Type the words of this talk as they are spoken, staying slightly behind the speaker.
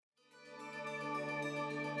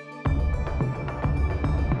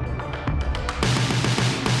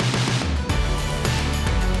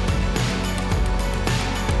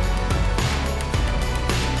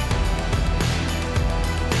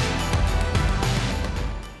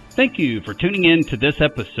Thank you for tuning in to this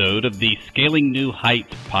episode of the Scaling New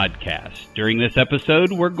Heights podcast. During this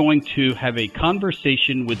episode, we're going to have a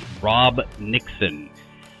conversation with Rob Nixon.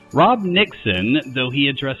 Rob Nixon, though he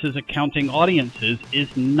addresses accounting audiences,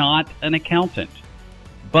 is not an accountant,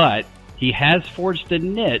 but he has forged a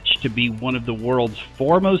niche to be one of the world's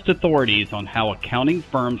foremost authorities on how accounting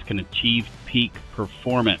firms can achieve peak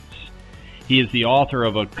performance. He is the author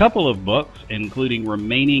of a couple of books, including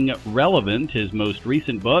Remaining Relevant, his most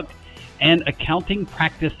recent book, and Accounting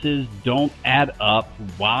Practices Don't Add Up,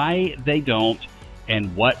 Why They Don't,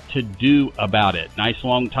 and What to Do About It. Nice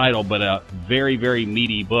long title, but a very, very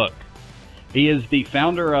meaty book. He is the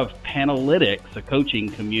founder of Panalitix, a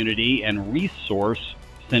coaching community and resource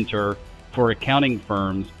center for accounting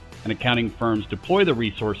firms, and accounting firms deploy the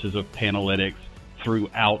resources of Panalitix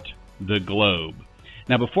throughout the globe.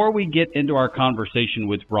 Now, before we get into our conversation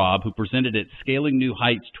with Rob, who presented at Scaling New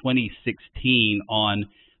Heights 2016 on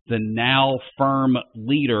the now firm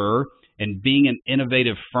leader and being an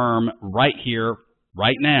innovative firm right here,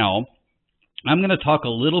 right now, I'm going to talk a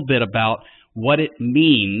little bit about what it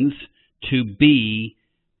means to be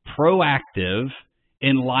proactive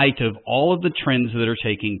in light of all of the trends that are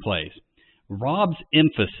taking place. Rob's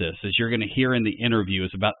emphasis, as you're going to hear in the interview,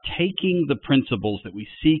 is about taking the principles that we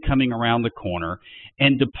see coming around the corner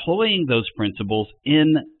and deploying those principles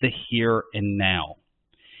in the here and now.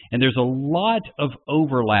 And there's a lot of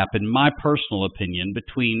overlap, in my personal opinion,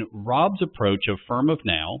 between Rob's approach of Firm of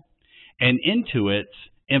Now and Intuit's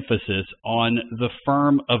emphasis on the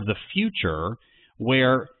firm of the future,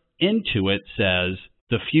 where Intuit says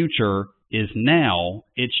the future is now,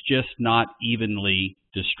 it's just not evenly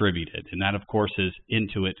distributed. And that, of course, is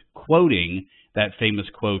Intuit quoting that famous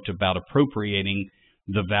quote about appropriating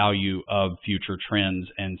the value of future trends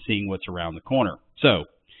and seeing what's around the corner. So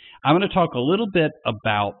I'm going to talk a little bit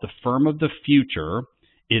about the firm of the future,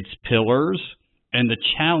 its pillars, and the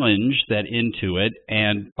challenge that Intuit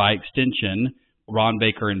and, by extension, Ron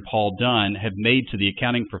Baker and Paul Dunn have made to the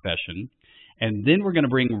accounting profession. And then we're going to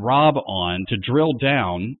bring Rob on to drill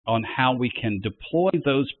down on how we can deploy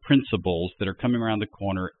those principles that are coming around the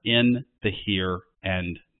corner in the here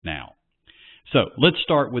and now. So let's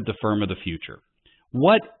start with the firm of the future.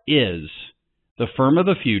 What is the firm of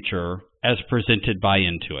the future as presented by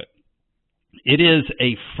Intuit? It is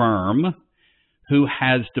a firm who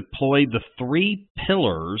has deployed the three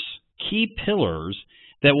pillars, key pillars,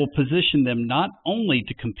 that will position them not only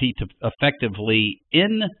to compete effectively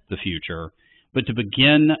in the future, but to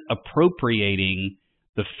begin appropriating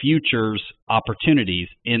the future's opportunities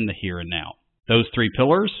in the here and now. Those three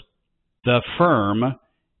pillars, the firm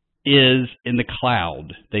is in the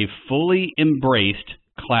cloud. They've fully embraced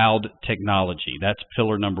cloud technology. That's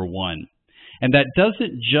pillar number one. And that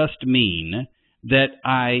doesn't just mean that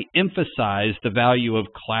I emphasize the value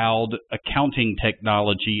of cloud accounting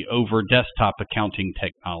technology over desktop accounting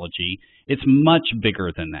technology. It's much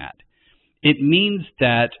bigger than that. It means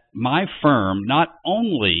that my firm not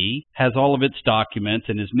only has all of its documents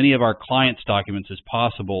and as many of our clients' documents as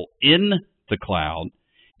possible in the cloud,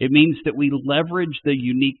 it means that we leverage the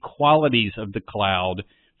unique qualities of the cloud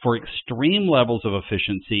for extreme levels of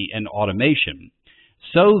efficiency and automation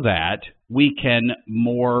so that we can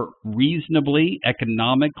more reasonably,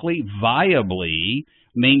 economically, viably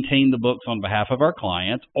maintain the books on behalf of our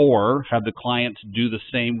clients or have the clients do the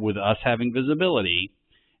same with us having visibility.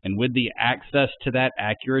 And with the access to that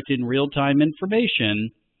accurate and real-time information,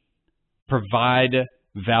 provide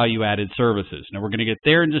value-added services. Now, we're going to get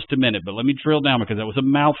there in just a minute, but let me drill down because that was a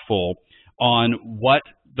mouthful on what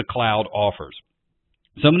the cloud offers.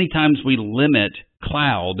 So many times we limit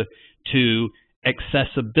cloud to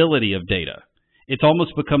accessibility of data. It's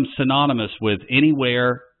almost become synonymous with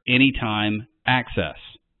anywhere, anytime access.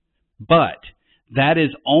 But that is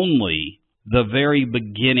only the very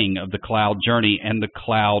beginning of the cloud journey and the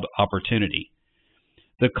cloud opportunity.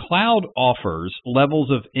 The cloud offers levels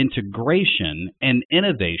of integration and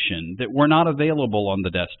innovation that were not available on the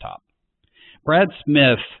desktop. Brad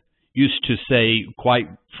Smith used to say quite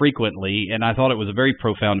frequently, and I thought it was a very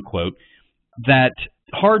profound quote, that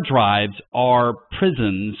hard drives are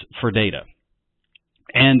prisons for data.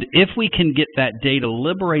 And if we can get that data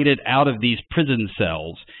liberated out of these prison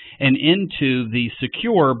cells and into the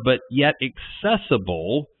secure but yet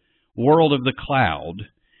accessible world of the cloud,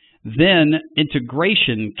 then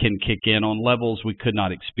integration can kick in on levels we could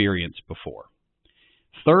not experience before.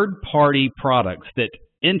 Third-party products that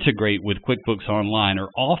integrate with QuickBooks Online are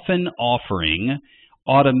often offering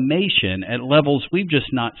automation at levels we've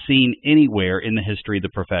just not seen anywhere in the history of the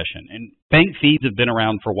profession. And bank feeds have been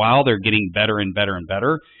around for a while. They're getting better and better and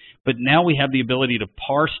better. but now we have the ability to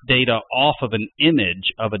parse data off of an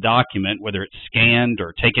image of a document, whether it's scanned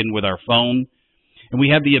or taken with our phone. And we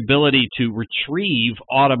have the ability to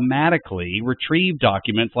automatically retrieve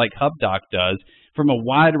documents like HubDoc does from a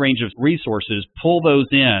wide range of resources, pull those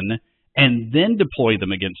in, and then deploy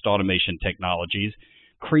them against automation technologies,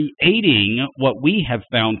 creating what we have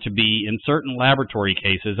found to be, in certain laboratory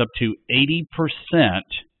cases, up to 80%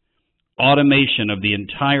 automation of the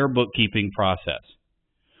entire bookkeeping process.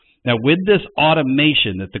 Now, with this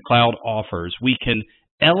automation that the cloud offers, we can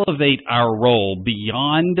elevate our role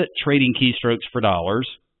beyond trading keystrokes for dollars,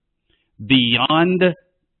 beyond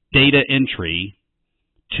data entry,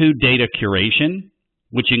 to data curation,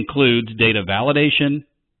 which includes data validation,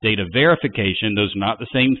 data verification. Those are not the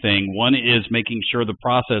same thing. One is making sure the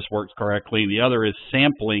process works correctly. The other is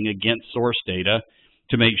sampling against source data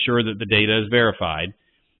to make sure that the data is verified.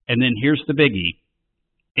 And then here's the biggie,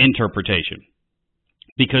 interpretation.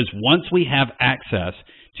 Because once we have access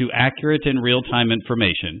to accurate and real-time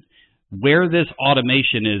information, where this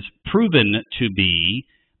automation is proven to be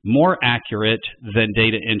more accurate than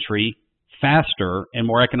data entry, faster, and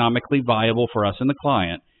more economically viable for us and the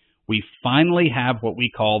client, we finally have what we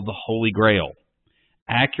call the Holy Grail: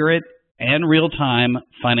 accurate and real-time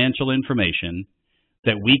financial information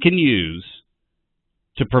that we can use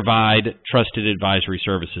to provide trusted advisory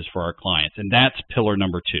services for our clients. And that's pillar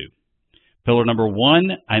number 2. Pillar number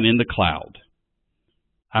 1, I'm in the cloud.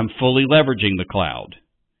 I'm fully leveraging the cloud.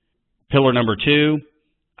 Pillar number 2,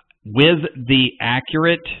 with the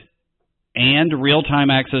accurate and real-time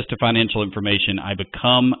access to financial information, I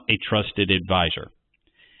become a trusted advisor.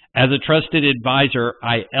 As a trusted advisor,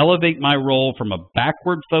 I elevate my role from a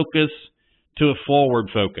backward focus to a forward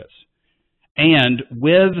focus. And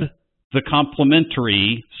with the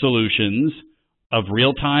complementary solutions of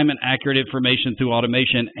real-time and accurate information through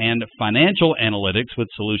automation and financial analytics with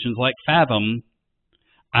solutions like Fathom,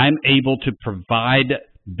 I'm able to provide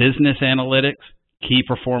business analytics, key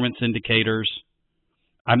performance indicators.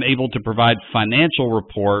 I'm able to provide financial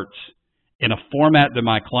reports in a format that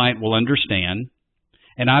my client will understand.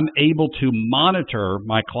 And I'm able to monitor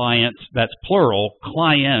my clients, that's plural,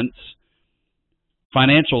 clients'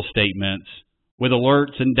 financial statements with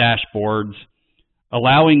alerts and dashboards,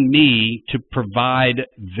 allowing me to provide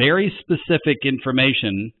very specific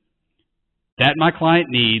information that my client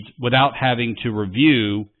needs without having to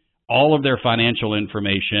review all of their financial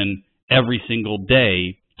information every single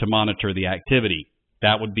day to monitor the activity.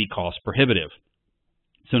 That would be cost prohibitive.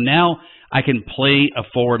 So now I can play a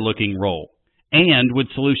forward-looking role. And with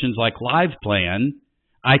solutions like LivePlan,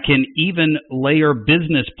 I can even layer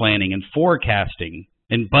business planning and forecasting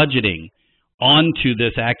and budgeting onto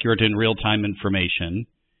this accurate and real-time information,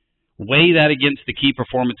 weigh that against the key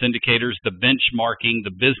performance indicators, the benchmarking,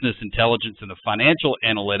 the business intelligence, and the financial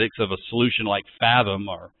analytics of a solution like Fathom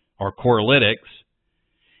or Corelytics,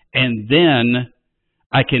 and then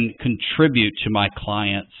I can contribute to my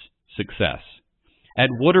client's success. At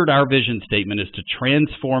Woodard, our vision statement is to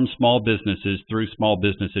transform small businesses through small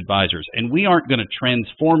business advisors. And we aren't going to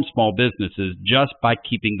transform small businesses just by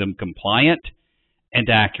keeping them compliant and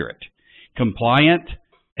accurate. Compliant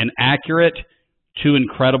and accurate, 2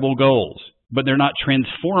 incredible goals, but they're not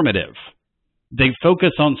transformative. They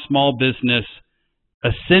focus on small business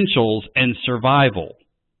essentials and survival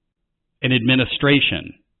and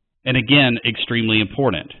administration. And again, extremely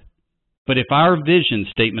important. But if our vision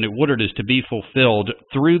statement at Woodard is to be fulfilled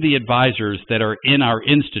through the advisors that are in our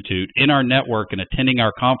institute, in our network, and attending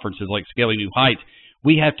our conferences like Scaling New Heights,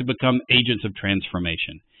 we have to become agents of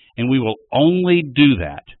transformation. And we will only do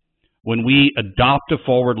that when we adopt a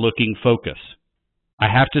forward-looking focus. I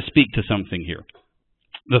have to speak to something here.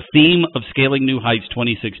 The theme of Scaling New Heights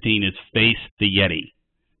 2016 is Face the Yeti.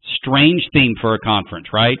 Strange theme for a conference,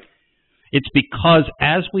 right? It's because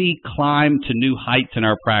as we climb to new heights in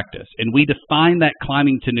our practice, and we define that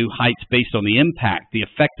climbing to new heights based on the impact, the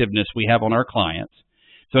effectiveness we have on our clients,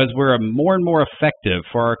 so as we're more and more effective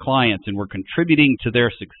for our clients and we're contributing to their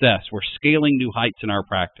success, we're scaling new heights in our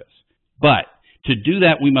practice. But to do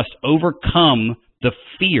that, we must overcome the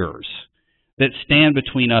fears that stand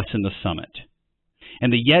between us and the summit.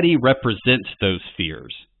 And the Yeti represents those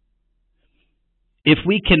fears. If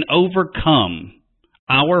we can overcome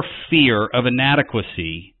our fear of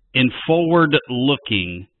inadequacy in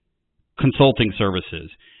forward-looking consulting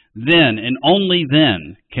services, then and only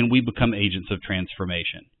then can we become agents of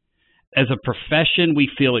transformation. As a profession, we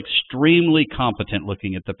feel extremely competent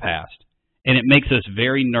looking at the past, and it makes us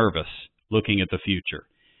very nervous looking at the future.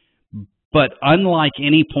 But unlike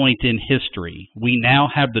any point in history, we now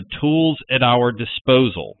have the tools at our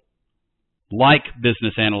disposal, like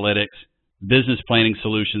business analytics, business planning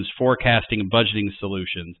solutions, forecasting and budgeting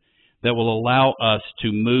solutions that will allow us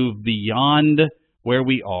to move beyond where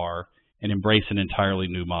we are and embrace an entirely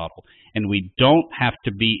new model. And we don't have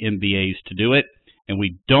to be MBAs to do it, and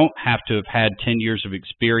we don't have to have had 10 years of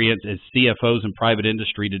experience as CFOs in private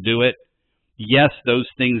industry to do it. Yes, those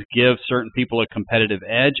things give certain people a competitive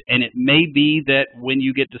edge, and it may be that when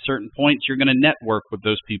you get to certain points, you're going to network with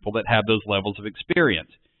those people that have those levels of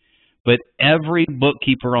experience. But every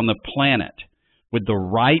bookkeeper on the planet with the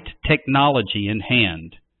right technology in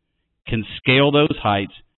hand can scale those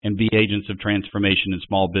heights and be agents of transformation in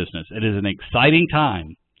small business. It is an exciting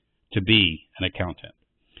time to be an accountant.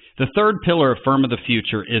 The third pillar of Firm of the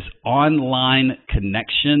Future is online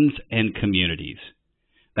connections and communities.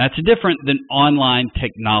 That's different than online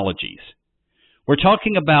technologies. We're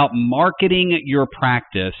talking about marketing your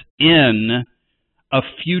practice in a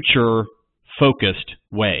future-focused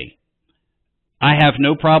way. I have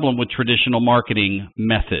no problem with traditional marketing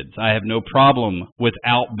methods. I have no problem with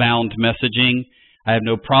outbound messaging. I have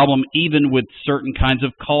no problem even with certain kinds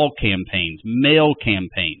of call campaigns, mail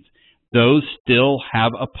campaigns. Those still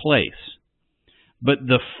have a place. But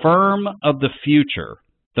the firm of the future,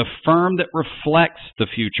 the firm that reflects the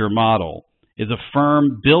future model, is a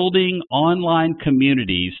firm building online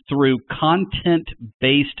communities through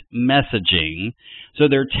content-based messaging. So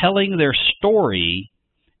they're telling their story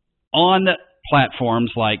on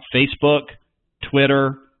platforms like Facebook,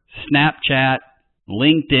 Twitter, Snapchat,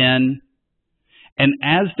 LinkedIn. And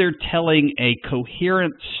as they're telling a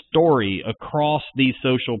coherent story across these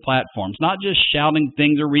social platforms, not just shouting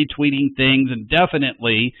things or retweeting things, and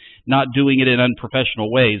definitely not doing it in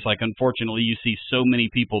unprofessional ways, like unfortunately you see so many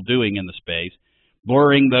people doing in the space,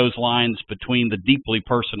 blurring those lines between the deeply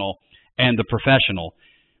personal and the professional.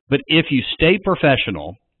 But if you stay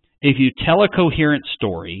professional, if you tell a coherent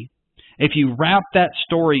story, if you wrap that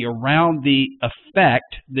story around the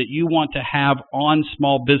effect that you want to have on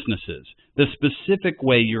small businesses, the specific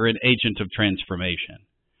way you're an agent of transformation,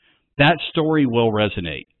 that story will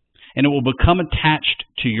resonate, and it will become attached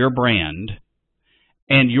to your brand,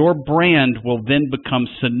 and your brand will then become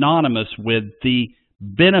synonymous with the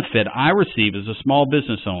benefit I receive as a small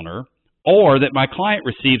business owner, or that my client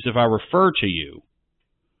receives if I refer to you,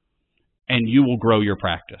 and you will grow your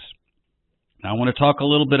practice. Now, I want to talk a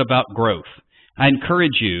little bit about growth. I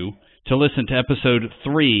encourage you to listen to episode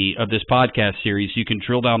 3 of this podcast series. You can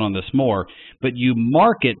drill down on this more, but you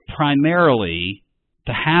market primarily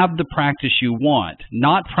to have the practice you want,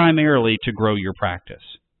 not primarily to grow your practice.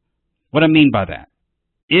 What I mean by that,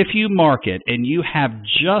 if you market and you have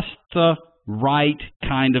just the right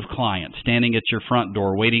kind of client standing at your front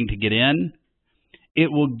door waiting to get in,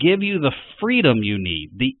 it will give you the freedom you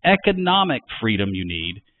need, the economic freedom you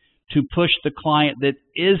need, to push the client that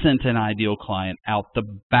isn't an ideal client out the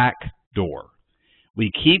back door. We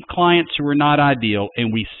keep clients who are not ideal,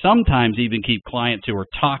 and we sometimes even keep clients who are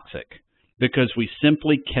toxic because we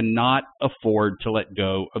simply cannot afford to let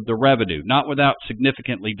go of the revenue, not without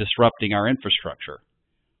significantly disrupting our infrastructure.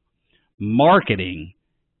 Marketing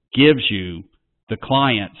gives you the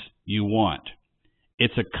clients you want.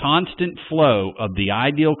 It's a constant flow of the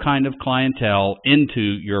ideal kind of clientele into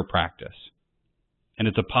your practice. And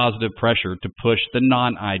it's a positive pressure to push the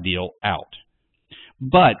non-ideal out.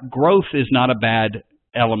 But growth is not a bad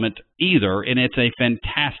element either, and it's a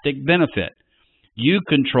fantastic benefit. You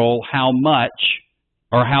control how much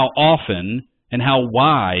or how often and how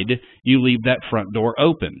wide you leave that front door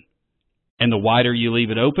open. And the wider you leave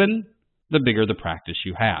it open, the bigger the practice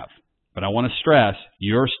you have. But I want to stress,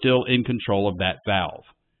 you're still in control of that valve.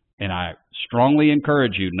 And I strongly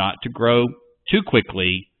encourage you not to grow too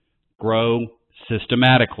quickly, grow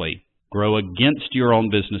systematically, grow against your own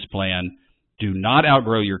business plan, do not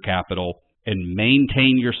outgrow your capital, and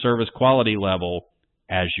maintain your service quality level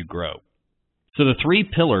as you grow. So the 3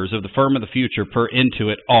 pillars of the firm of the future per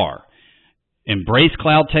Intuit are: embrace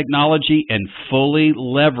cloud technology and fully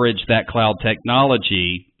leverage that cloud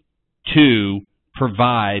technology to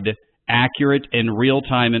provide accurate and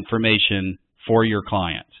real-time information for your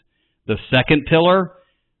clients. The second pillar,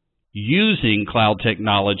 using cloud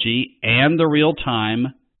technology and the real-time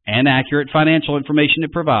and accurate financial information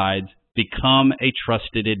it provides, become a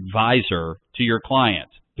trusted advisor to your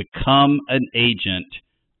clients. Become an agent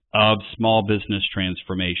of small business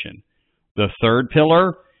transformation. The third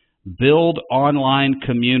pillar, build online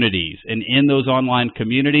communities. And in those online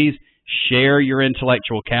communities, share your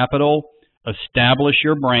intellectual capital, establish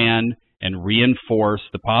your brand, and reinforce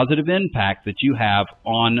the positive impact that you have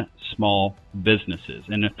on small businesses.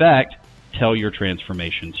 And in fact, tell your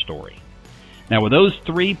transformation story. Now, with those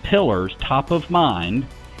 3 pillars top of mind,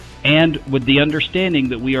 and with the understanding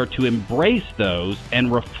that we are to embrace those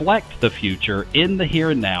and reflect the future in the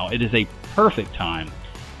here and now. It is a perfect time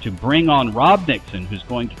to bring on Rob Nixon, who's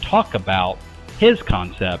going to talk about his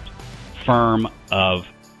concept, Firm of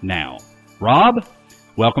Now. Rob,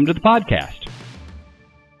 welcome to the podcast.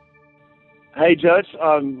 Hey, Judge.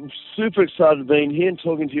 I'm super excited being here and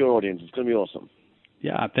talking to your audience. It's going to be awesome.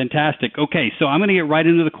 Yeah, fantastic. Okay, so I'm going to get right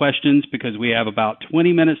into the questions because we have about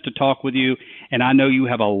 20 minutes to talk with you, and I know you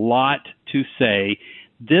have a lot to say.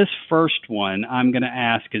 This first one I'm going to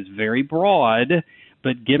ask is very broad,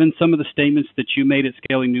 but given some of the statements that you made at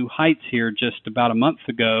Scaling New Heights here just about a month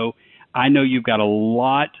ago, I know you've got a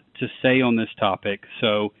lot to say on this topic.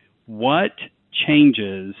 So what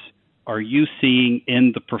changes are you seeing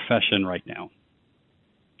in the profession right now?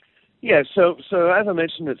 Yeah, so as I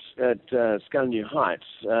mentioned at Scaling New Heights,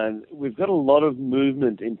 we've got a lot of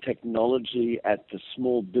movement in technology at the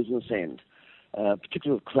small business end,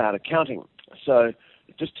 particularly with cloud accounting. So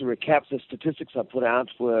just to recap, the statistics I put out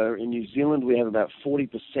were in New Zealand we have about 40%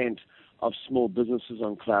 of small businesses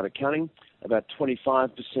on cloud accounting, about 25%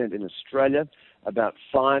 in Australia, about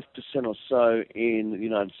 5% or so in the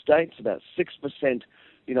United States, about 6%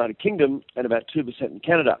 United Kingdom, and about 2% in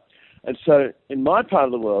Canada. And so in my part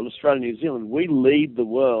of the world, Australia and New Zealand, we lead the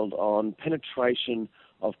world on penetration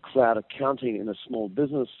of cloud accounting in a small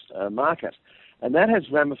business market. And that has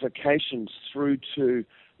ramifications through to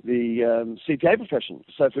the CPA profession.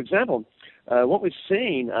 So, for example, what we've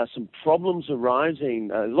seen are some problems arising,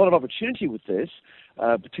 a lot of opportunity with this,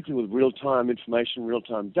 particularly with real-time information,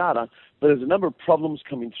 real-time data, but there's a number of problems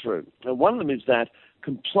coming through. And one of them is that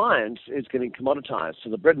compliance is getting commoditized. So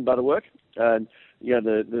the bread and butter work, the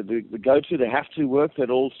go-to, the have-to work that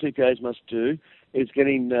all CPAs must do is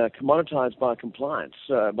getting commoditized by compliance,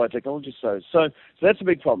 by technology. So that's a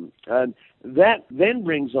big problem. And that then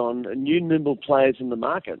brings on new nimble players in the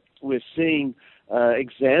market. We're seeing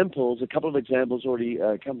examples, a couple of examples already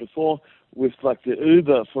come to fore with like the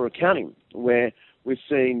Uber for accounting, where we're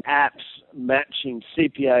seeing apps matching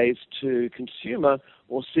CPAs to consumer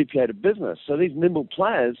or CPA to business. So these nimble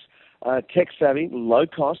players, tech-savvy, low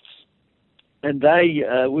costs, and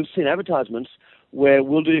we've seen advertisements where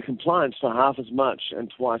we'll do your compliance for half as much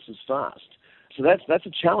and twice as fast. So that's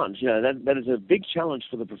a challenge. You know, that is a big challenge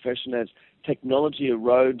for the profession as technology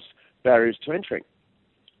erodes barriers to entry.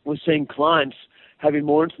 We're seeing clients having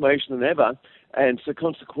more information than ever, and so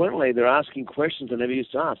consequently they're asking questions they never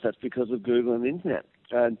used to ask. That's because of Google and the internet.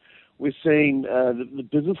 And we're seeing the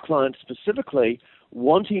business clients specifically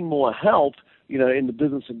wanting more help, you know, in the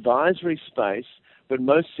business advisory space, but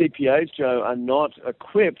most CPAs, Joe, are not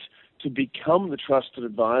equipped to become the trusted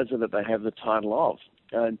advisor that they have the title of.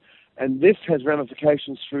 And this has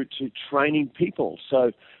ramifications through to training people.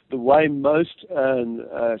 So the way most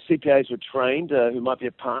CPAs were trained, who might be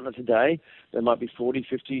a partner today, they might be 40,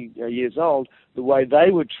 50 years old, the way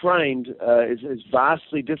they were trained is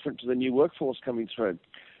vastly different to the new workforce coming through.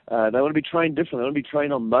 They want to be trained differently. They want to be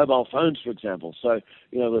trained on mobile phones, for example. So,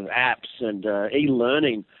 you know, with apps and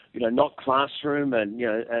e-learning, you know, not classroom, and, you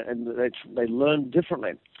know, and they learn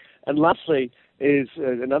differently. And lastly is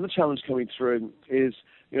another challenge coming through is,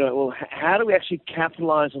 you know, well, how do we actually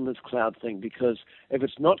capitalize on this cloud thing? Because if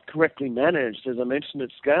it's not correctly managed, as I mentioned at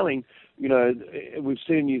Scaling, you know, we've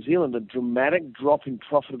seen in New Zealand a dramatic drop in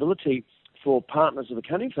profitability for partners of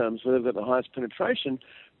accounting firms where they've got the highest penetration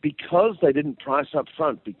because they didn't price up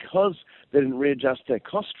front, because they didn't readjust their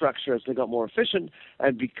cost structure as they got more efficient,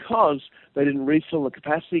 and because they didn't refill the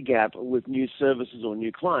capacity gap with new services or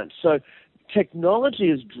new clients. So technology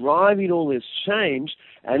is driving all this change,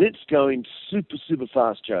 and it's going super, super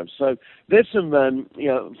fast, Joe. So there's some,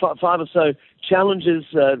 five or so challenges,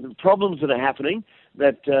 problems that are happening,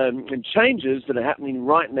 and changes that are happening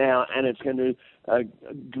right now, and it's going to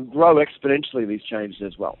grow exponentially, these changes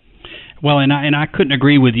as well. Well, and I couldn't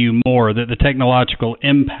agree with you more that the technological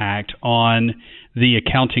impact on the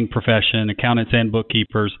accounting profession, accountants and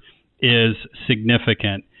bookkeepers, is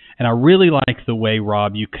significant. And I really like the way,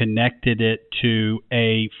 Rob, you connected it to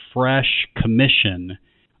a fresh commission.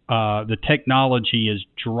 The technology is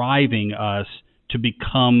driving us to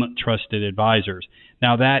become trusted advisors.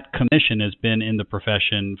 Now, that commission has been in the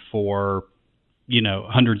profession for, you know,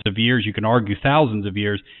 hundreds of years. You can argue thousands of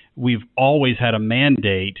years. We've always had a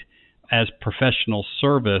mandate as professional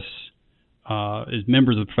service, as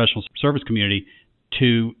members of the professional service community,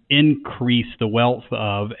 to increase the wealth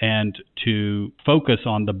of and to focus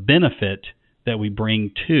on the benefit that we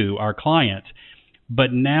bring to our clients.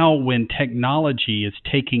 But now when technology is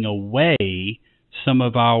taking away some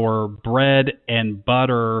of our bread and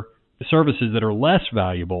butter services that are less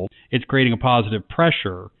valuable, it's creating a positive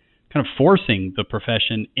pressure kind of forcing the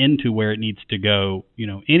profession into where it needs to go,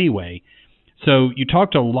 anyway. So you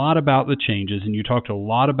talked a lot about the changes and you talked a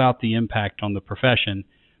lot about the impact on the profession.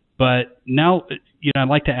 But now, I'd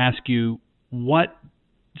like to ask you, what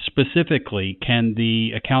specifically can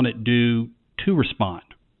the accountant do to respond?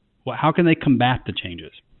 How can they combat the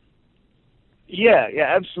changes? Yeah,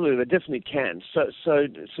 absolutely. They definitely can.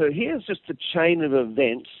 So here's just the chain of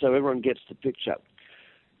events so everyone gets the picture.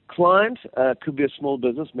 Client could be a small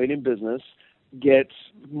business, medium business, gets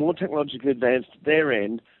more technologically advanced at their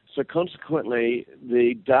end, so consequently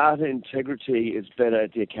the data integrity is better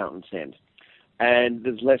at the accountant's end. And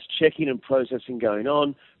there's less checking and processing going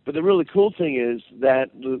on. But the really cool thing is that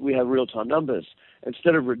we have real-time numbers.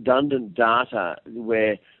 Instead of redundant data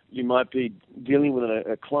where you might be dealing with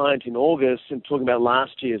a client in August and talking about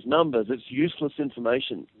last year's numbers, it's useless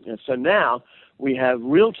information. So now we have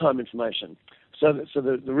real-time information. So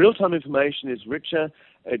the real-time information is richer,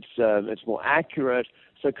 it's more accurate.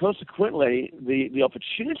 So consequently, the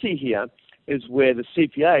opportunity here is where the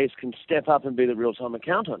CPAs can step up and be the real-time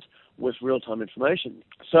accountant with real-time information.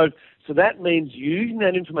 So that means using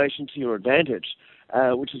that information to your advantage,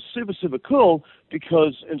 which is super, super cool,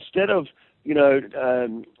 because instead of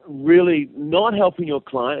really not helping your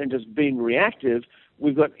client and just being reactive,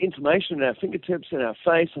 we've got information in our fingertips, in our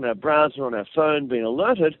face, on our browser, on our phone, being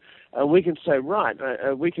alerted, and we can say,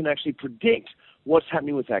 we can actually predict what's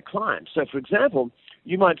happening with our client. So, for example,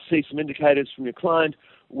 you might see some indicators from your client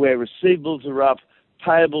where receivables are up,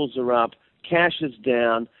 payables are up, cash is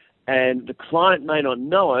down, and the client may not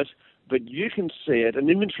know it, but you can see it, and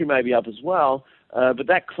inventory may be up as well, but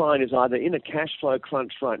that client is either in a cash flow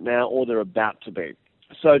crunch right now or they're about to be.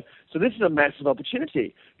 So this is a massive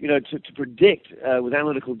opportunity, to predict with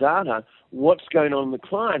analytical data what's going on in the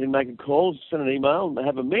client and make a call, send an email, and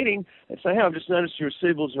have a meeting and say, hey, I've just noticed your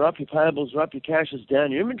receivables are up, your payables are up, your cash is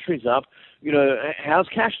down, your inventory's up. How's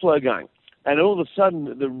cash flow going? And all of a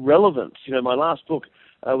sudden, the relevance. My last book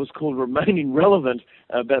was called Remaining Relevant,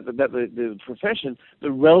 about the profession.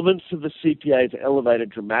 The relevance of the CPA is elevated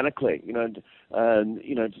dramatically. That's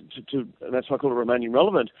why I call it Remaining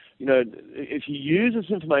Relevant. If you use this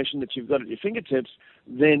information that you've got at your fingertips,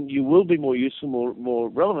 then you will be more useful, more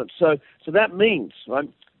relevant. So that means, right?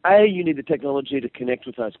 A, you need the technology to connect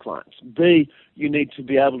with those clients. B, you need to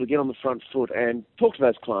be able to get on the front foot and talk to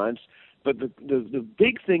those clients. But the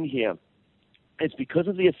big thing here, it's because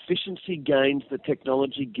of the efficiency gains the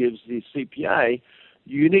technology gives the CPA,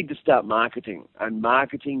 you need to start marketing, and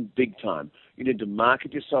marketing big time. You need to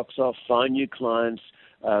market your socks off, find new clients,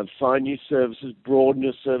 find new services, broaden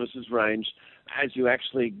your services range as you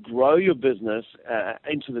actually grow your business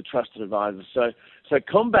into the trusted advisor. So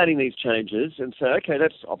combating these changes and say, okay,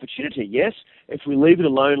 that's opportunity. Yes, if we leave it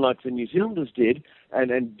alone like the New Zealanders did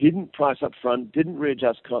and didn't price up front, didn't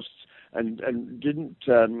readjust costs, and didn't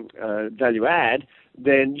value add,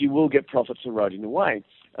 then you will get profits eroding away.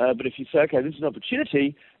 But if you say, okay, this is an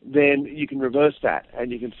opportunity, then you can reverse that.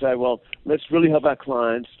 And you can say, well, let's really help our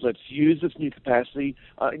clients. Let's use this new capacity.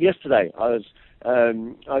 Yesterday, I was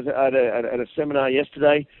at a seminar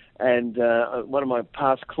yesterday, and one of my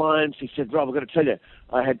past clients, he said, Rob, I've got to tell you,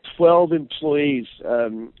 I had 12 employees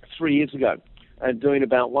 3 years ago and doing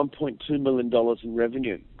about $1.2 million in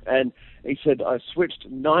revenue. And he said, I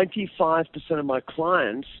switched 95% of my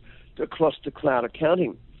clients across to cloud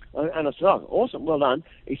accounting. And I said, oh, awesome, well done.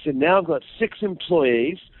 He said, now I've got 6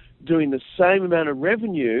 employees doing the same amount of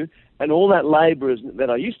revenue, and all that labor that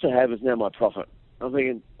I used to have is now my profit. I'm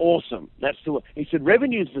thinking, awesome. He said,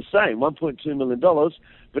 revenue is the same, $1.2 million,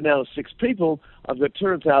 but now with 6 people, I've got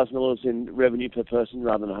 $200,000 in revenue per person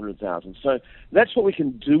rather than $100,000. So that's what we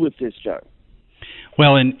can do with this, Joe.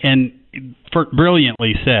 Well, and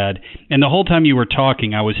brilliantly said. And the whole time you were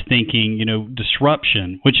talking, I was thinking,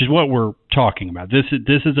 disruption, which is what we're talking about. This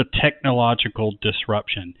is a technological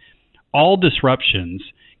disruption. All disruptions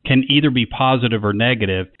can either be positive or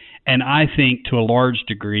negative, and I think to a large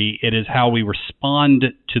degree it is how we respond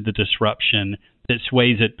to the disruption that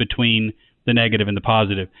sways it between the negative and the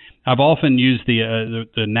positive. I've often used the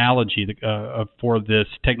analogy for this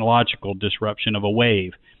technological disruption of a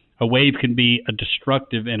wave. A wave can be a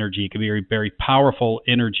destructive energy. It can be a very powerful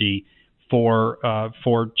energy for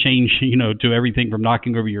change, to everything from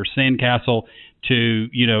knocking over your sandcastle to,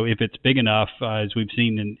 if it's big enough, as we've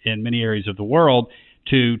seen in many areas of the world,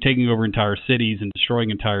 to taking over entire cities and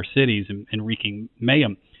destroying entire cities and wreaking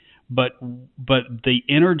mayhem. But the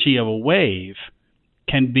energy of a wave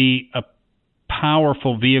can be a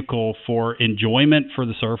powerful vehicle for enjoyment for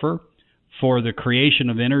the surfer, for the creation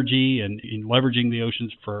of energy and in leveraging the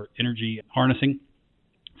oceans for energy harnessing.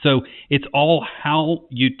 So it's all how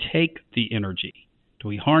you take the energy Do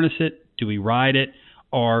we harness it? Do we ride it?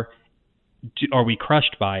 Or are we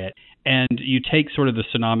crushed by it? And you take sort of the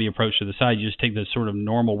tsunami approach to the side. You just take the sort of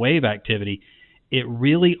normal wave activity. It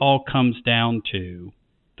really all comes down to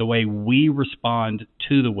the way we respond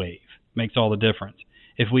to the wave. Makes all the difference.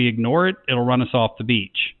 If we ignore it, it'll run us off the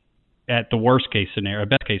beach at the worst case scenario,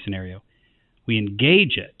 best case scenario. We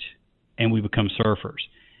engage it, and we become surfers.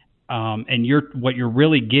 And what you're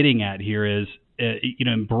really getting at here is,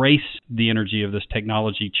 embrace the energy of this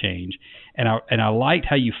technology change. And I liked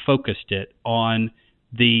how you focused it on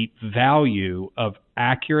the value of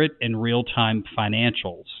accurate and real-time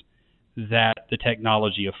financials that the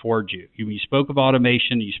technology affords you. You spoke of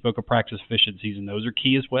automation, you spoke of practice efficiencies, and those are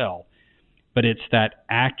key as well. But it's that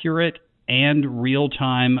accurate and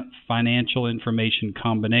real-time financial information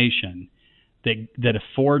combination that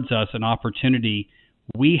affords us an opportunity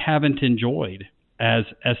we haven't enjoyed as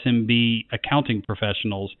SMB accounting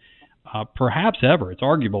professionals, perhaps ever. It's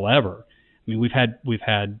arguable ever. I mean, we've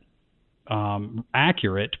had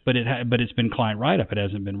accurate, but it's been client write-up. It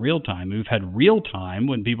hasn't been real-time. We've had real-time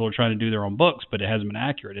when people are trying to do their own books, but it hasn't been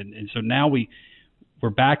accurate. And so now we're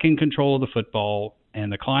back in control of the football,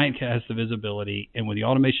 and the client has the visibility. And with the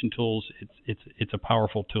automation tools, it's a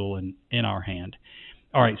powerful tool in our hand.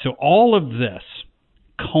 All right, so all of this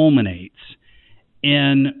culminates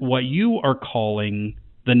in what you are calling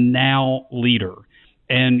the Now Leader.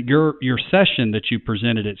 And your session that you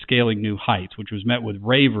presented at Scaling New Heights, which was met with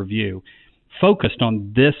rave review, focused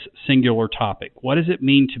on this singular topic. What does it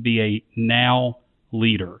mean to be a now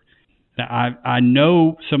leader? Now, I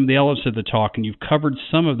know some of the elements of the talk, and you've covered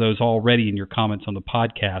some of those already in your comments on the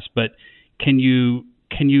podcast, but can you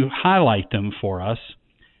highlight them for us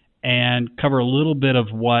and cover a little bit of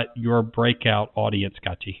what your breakout audience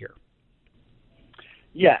got to hear?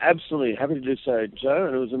 Yeah, absolutely. Happy to do so, Joe.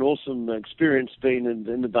 And it was an awesome experience being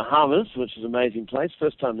in the Bahamas, which is an amazing place.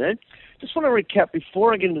 First time there. Just want to recap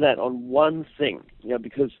before I get into that on one thing,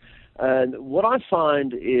 because what I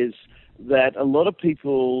find is that a lot of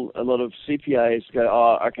people, a lot of CPAs go,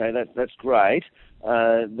 oh, okay, that's great.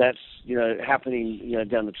 That's happening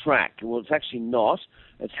down the track. Well, it's actually not.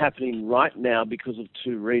 It's happening right now because of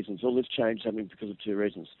two reasons. All this change is happening because of two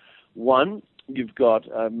reasons. One, you've got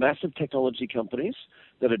massive technology companies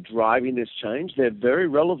that are driving this change. Their very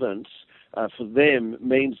relevance for them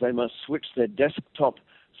means they must switch their desktop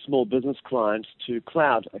small business clients to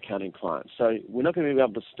cloud accounting clients. So we're not going to be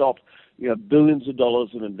able to stop billions of dollars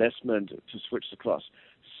of investment to switch across.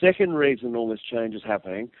 Second reason all this change is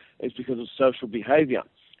happening is because of social behavior.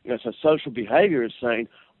 So social behavior is saying,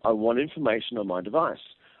 I want information on my device.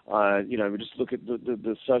 We just look at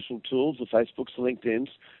the social tools, the Facebooks, the LinkedIns,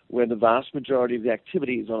 where the vast majority of the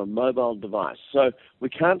activity is on a mobile device. So we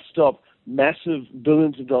can't stop massive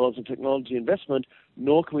billions of dollars in technology investment,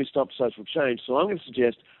 nor can we stop social change. So I'm going to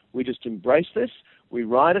suggest we just embrace this, we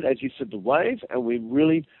ride it, as you said, the wave, and we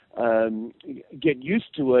really get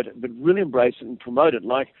used to it, but really embrace it and promote it.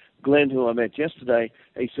 Like Glenn, who I met yesterday,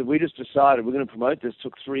 he said, we just decided we're going to promote this. It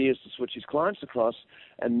took 3 years to switch his clients across,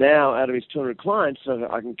 and now out of his 200 clients, so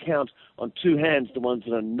I can count on two hands the ones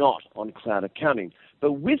that are not on cloud accounting.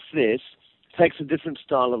 But with this, it takes a different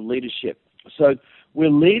style of leadership. So we're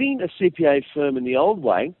leading a CPA firm in the old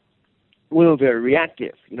way. We were very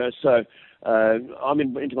reactive, so I'm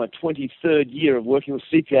into my 23rd year of working with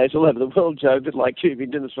CPAs all over the world, Joe, a bit like you. You've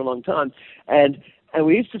been doing this for a long time. And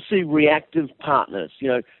we used to see reactive partners,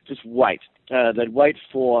 just wait. They'd wait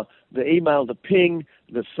for the email to ping,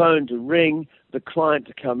 the phone to ring, the client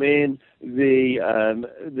to come in,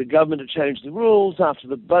 the government to change the rules after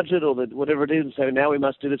the budget or whatever it is, and say, now we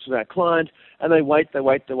must do this with our client. And they wait.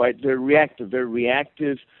 Very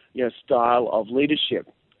reactive, style of leadership.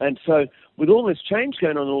 And so with all this change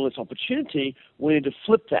going on, all this opportunity, we need to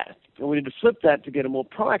flip that. And we need to flip that to get a more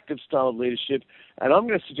proactive style of leadership. And I'm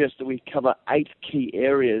going to suggest that we cover 8 key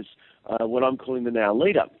areas, what I'm calling the Now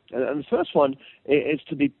Leader. And the first one is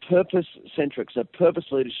to be purpose-centric, so purpose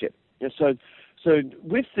leadership. So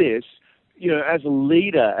with this, as a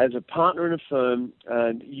leader, as a partner in a firm,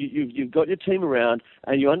 you've got your team around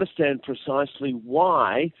and you understand precisely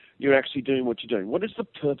why you're actually doing what you're doing. What is the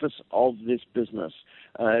purpose of this business?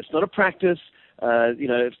 It's not a practice.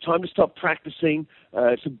 It's time to stop practicing.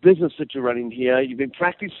 It's a business that you're running here. You've been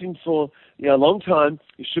practicing for a long time.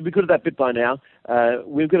 You should be good at that bit by now.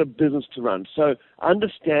 We've got a business to run. So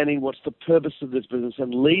understanding what's the purpose of this business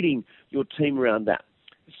and leading your team around that.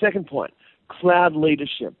 Second point, cloud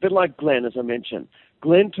leadership. A bit like Glenn, as I mentioned.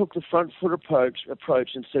 Glenn took the front foot approach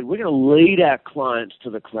and said, we're going to lead our clients to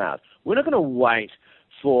the cloud. We're not going to wait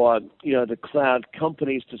for the cloud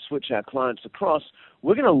companies to switch our clients across.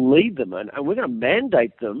 We're going to lead them and we're going to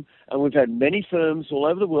mandate them. And we've had many firms all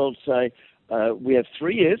over the world say, we have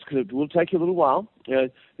 3 years, because it will take you a little while.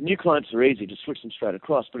 New clients are easy, just switch them straight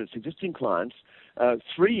across, but it's existing clients,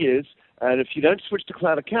 3 years, and if you don't switch to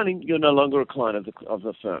cloud accounting, you're no longer a client of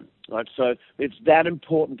the firm, right? So it's that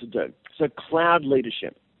important to do. So cloud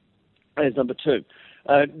leadership is number 2.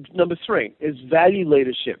 Number 3 is value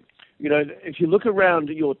leadership. If you look around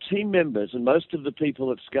your team members, and most of the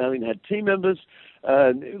people at Scaling had team members,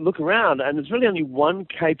 look around, and there's really only one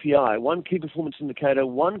KPI, one key performance indicator,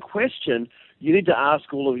 one question you need to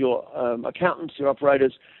ask all of your accountants, your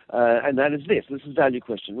operators, and that is this. This is value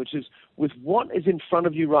question, which is, with what is in front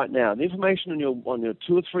of you right now, the information on your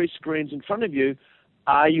 2 or 3 screens in front of you,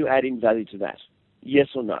 are you adding value to that? Yes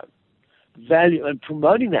or no? Value, and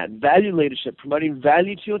promoting that, value leadership, promoting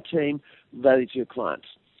value to your team, value to your clients.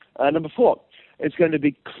 Number 4, it's going to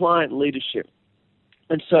be client leadership.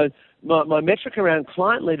 And so my metric around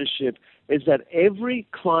client leadership is that every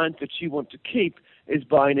client that you want to keep is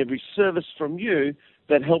buying every service from you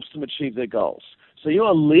that helps them achieve their goals. So you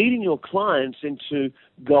are leading your clients into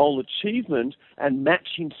goal achievement and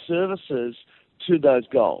matching services to those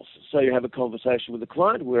goals. So you have a conversation with the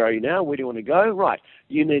client. Where are you now? Where do you want to go? Right.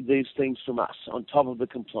 You need these things from us on top of the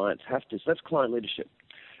compliance. Have to. So that's client leadership.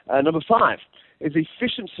 Number 5 is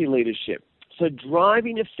efficiency leadership. So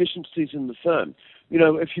driving efficiencies in the firm.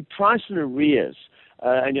 If you price in arrears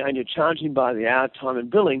and you're charging by the hour, time and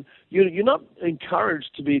billing, you're not encouraged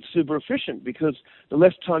to be super efficient, because the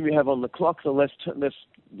less time you have on the clock, the less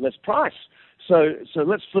price. So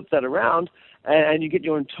let's flip that around, and you get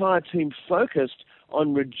your entire team focused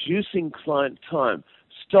on reducing client time,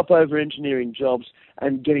 stop over-engineering jobs,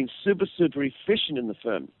 and getting super, super efficient in the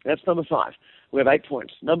firm. That's number 5. We have 8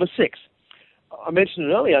 points. Number 6, I mentioned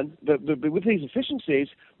it earlier, but with these efficiencies,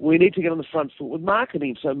 we need to get on the front foot with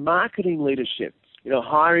marketing. So marketing leadership,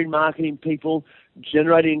 hiring marketing people,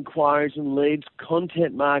 generating inquiries and leads,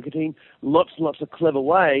 content marketing, lots and lots of clever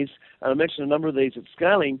ways. And I mentioned a number of these at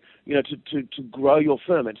Scaling, to grow your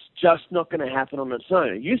firm. It's just not going to happen on its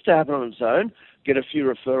own. It used to happen on its own, get a few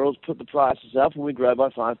referrals, put the prices up, and we grow by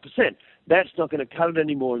 5%. That's not going to cut it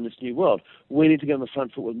anymore in this new world. We need to get on the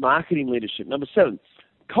front foot with marketing leadership. Number 7,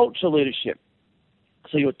 culture leadership.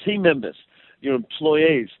 So your team members, your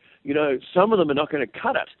employees, some of them are not going to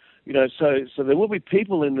cut it. So there will be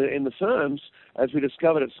people in the firms, as we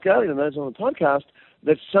discovered at Scaling and those on the podcast,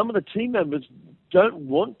 that some of the team members don't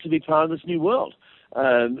want to be part of this new world.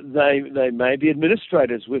 They may be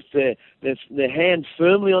administrators with their hand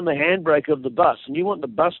firmly on the handbrake of the bus, and you want the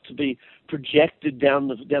bus to be projected down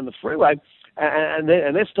the freeway, and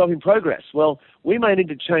they're stopping progress. Well, we may need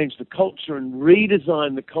to change the culture and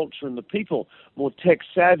redesign the culture and the people, more tech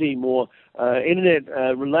savvy, more internet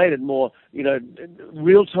related, more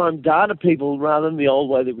real-time data people rather than the old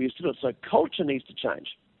way that we used to do it. So culture needs to change.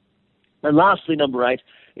 And lastly, number 8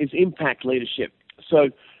 is impact leadership. So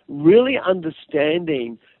really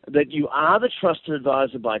understanding that you are the trusted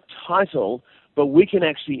advisor by title, but we can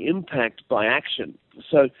actually impact by action.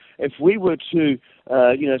 So if we were to,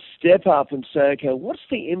 step up and say, okay, what's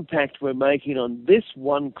the impact we're making on this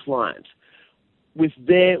one client with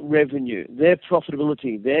their revenue, their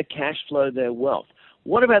profitability, their cash flow, their wealth?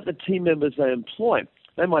 What about the team members they employ?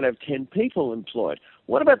 They might have 10 people employed.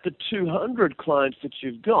 What about the 200 clients that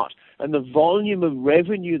you've got and the volume of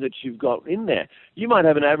revenue that you've got in there? You might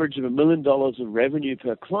have an average of $1 million of revenue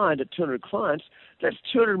per client at 200 clients. That's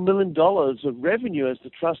 $200 million of revenue as the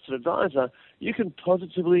trusted advisor you can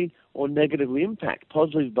positively or negatively impact.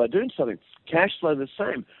 Positively by doing something. Cash flow the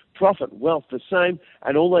same. Profit, wealth the same,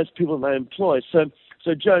 and all those people they employ. So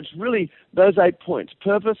Judge, really those 8 points: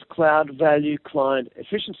 purpose, cloud, value, client,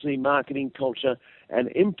 efficiency, marketing, culture, and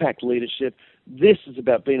impact leadership. This is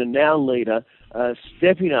about being a now leader,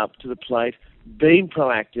 stepping up to the plate, being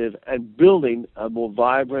proactive, and building a more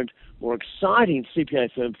vibrant, more exciting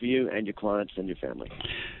CPA firm for you and your clients and your family.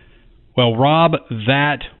 Well, Rob,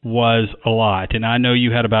 that was a lot, and I know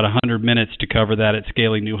you had about 100 minutes to cover that at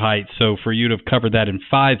Scaling New Heights, so for you to have covered that in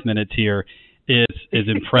 5 minutes here is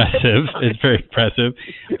impressive. It's very impressive.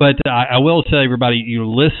 But I will tell everybody, you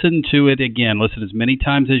listen to it again. Listen as many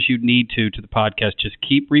times as you need to the podcast. Just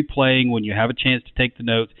keep replaying when you have a chance to take the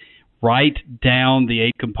notes. Write down the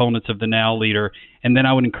 8 components of the Now Leader, and then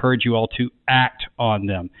I would encourage you all to act on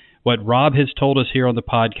them. What Rob has told us here on the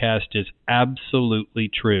podcast is absolutely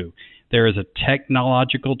true. There is a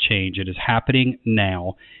technological change. It is happening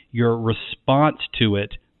now. Your response to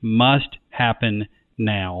it must happen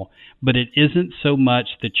now, but it isn't so much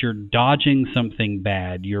that you're dodging something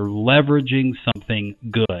bad, you're leveraging something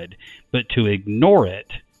good, but to ignore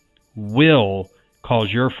it will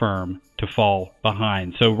cause your firm to fall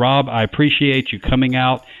behind. So, Rob, I appreciate you coming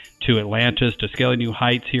out to Atlantis to Scaling New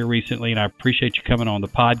Heights here recently, and I appreciate you coming on the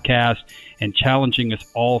podcast and challenging us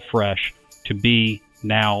all fresh to be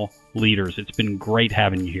now leaders. It's been great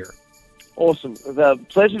having you here. Awesome.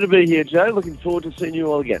 Pleasure to be here, Joe. Looking forward to seeing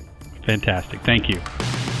you all again. Fantastic. Thank you.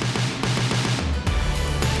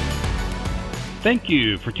 Thank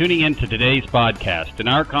you for tuning in to today's podcast and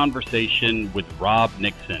our conversation with Rob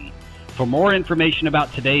Nixon. For more information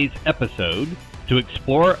about today's episode, to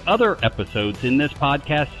explore other episodes in this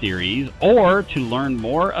podcast series, or to learn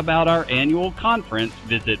more about our annual conference,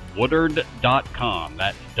 visit woodard.com.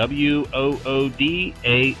 That's WOODARD.com.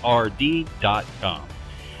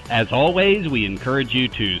 As always, we encourage you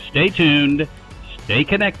to stay tuned, stay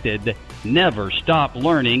connected, never stop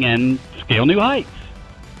learning, and scale new heights.